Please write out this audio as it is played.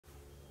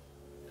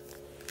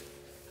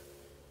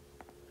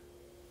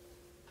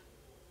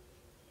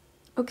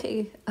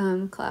Okay,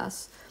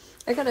 class.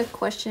 I got a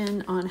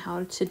question on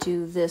how to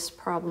do this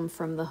problem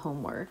from the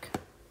homework.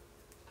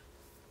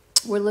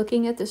 We're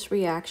looking at this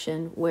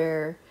reaction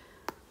where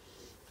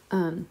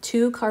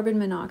two carbon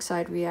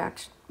monoxide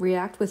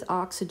react with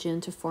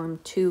oxygen to form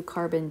two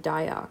carbon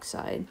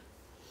dioxide.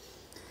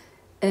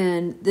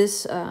 And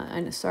this,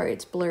 I'm sorry,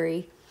 it's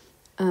blurry.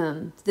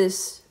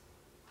 This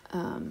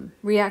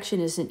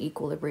reaction is in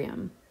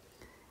equilibrium.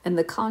 And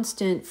the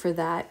constant for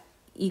that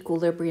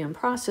equilibrium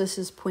process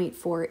is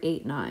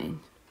 0.489.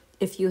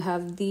 If you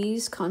have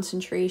these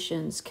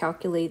concentrations,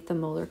 calculate the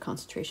molar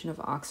concentration of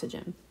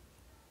oxygen.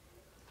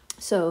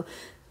 So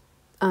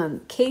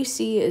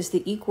Kc is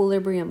the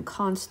equilibrium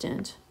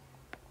constant,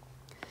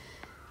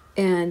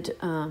 and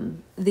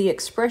the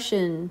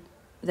expression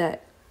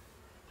that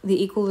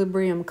the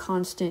equilibrium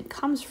constant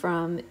comes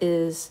from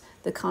is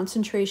the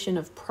concentration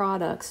of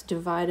products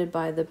divided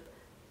by the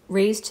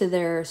raised to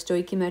their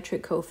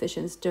stoichiometric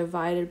coefficients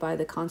divided by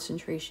the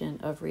concentration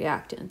of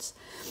reactants.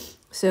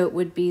 So it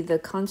would be the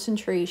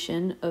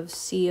concentration of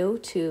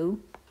CO2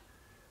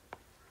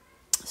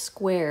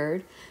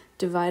 squared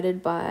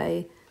divided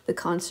by the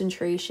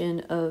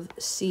concentration of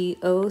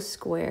CO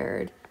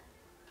squared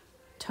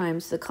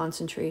times the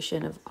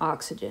concentration of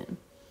oxygen.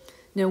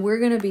 Now we're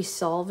going to be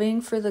solving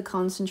for the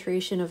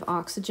concentration of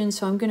oxygen,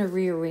 so I'm going to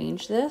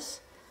rearrange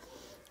this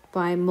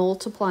by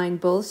multiplying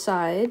both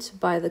sides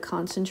by the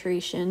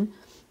concentration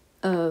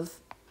of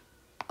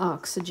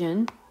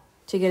oxygen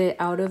to get it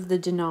out of the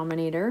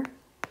denominator.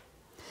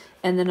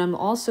 And then I'm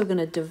also going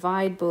to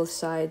divide both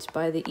sides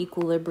by the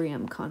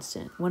equilibrium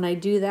constant. When I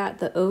do that,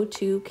 the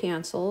O2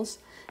 cancels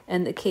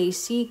and the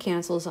Kc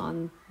cancels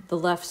on the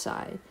left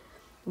side.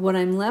 What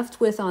I'm left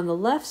with on the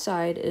left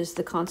side is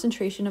the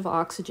concentration of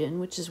oxygen,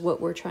 which is what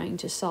we're trying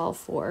to solve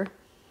for,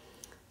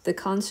 the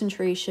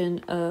concentration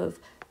of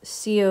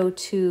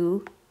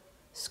CO2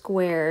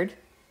 squared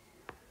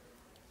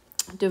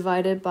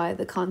divided by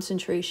the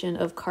concentration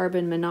of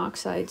carbon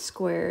monoxide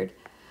squared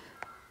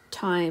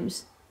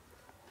times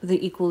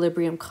the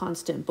equilibrium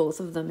constant, both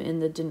of them in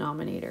the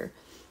denominator.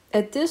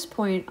 At this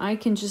point, I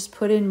can just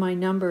put in my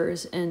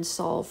numbers and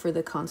solve for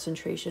the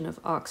concentration of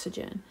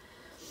oxygen.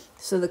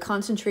 So the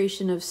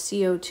concentration of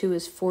CO2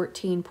 is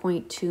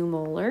 14.2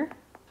 molar.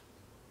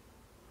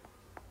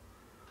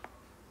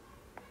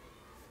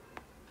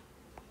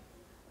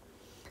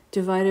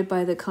 Divided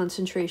by the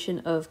concentration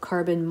of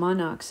carbon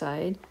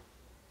monoxide,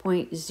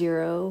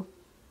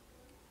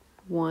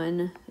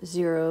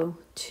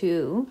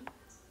 0.0102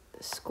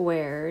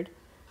 squared,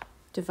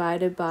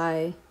 divided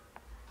by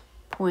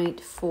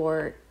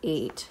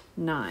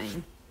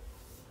 0.489.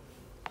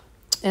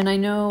 And I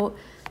know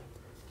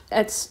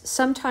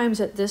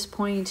sometimes at this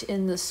point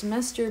in the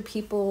semester,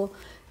 people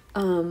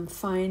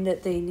find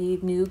that they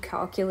need new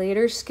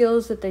calculator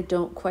skills that they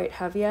don't quite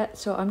have yet.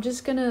 So I'm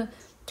just going to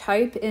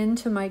type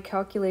into my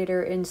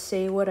calculator and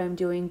say what I'm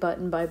doing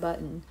button by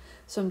button.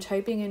 So I'm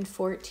typing in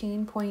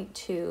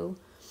 14.2,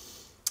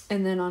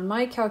 and then on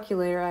my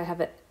calculator I have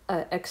a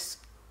x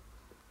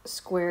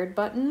squared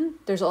button.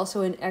 There's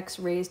also an x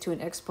raised to an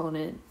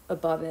exponent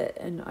above it,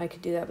 and I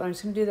could do that, but I'm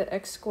just going to do the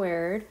x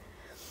squared.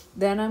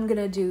 Then I'm going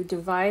to do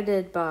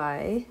divided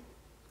by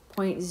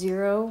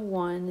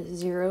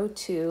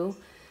 0.0102,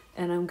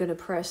 and I'm going to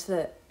press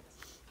the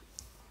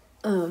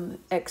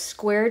x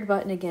squared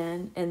button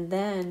again, and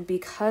then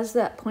because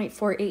that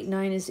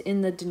 0.489 is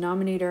in the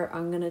denominator,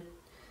 I'm going to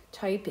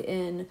type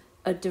in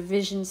a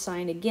division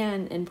sign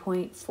again and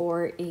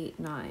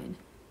 0.489.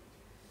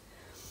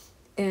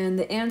 And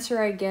the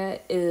answer I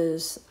get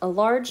is a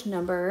large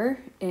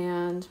number,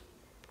 and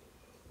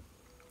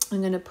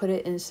I'm going to put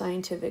it in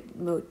scientific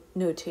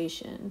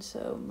notation.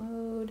 So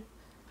mode.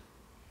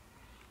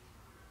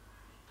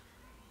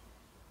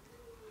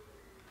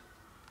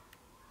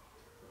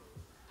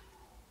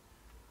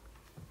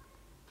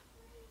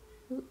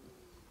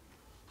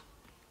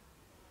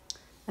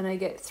 And I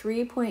get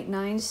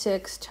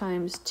 3.96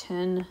 times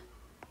 10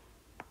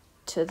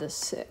 to the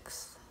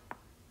 6th.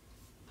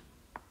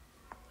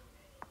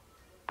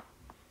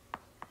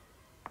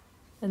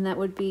 And that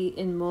would be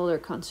in molar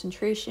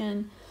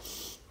concentration.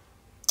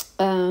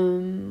 Let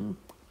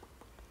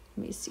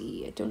me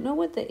see. I don't know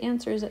what the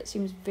answer is. That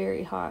seems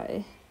very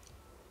high.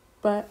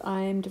 But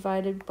I'm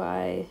divided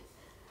by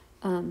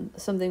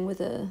something with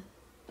a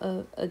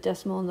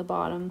decimal in the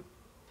bottom,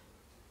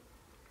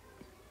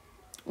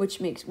 which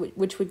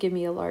would give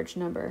me a large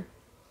number.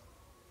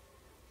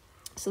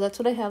 So that's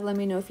what I have. Let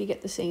me know if you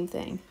get the same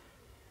thing.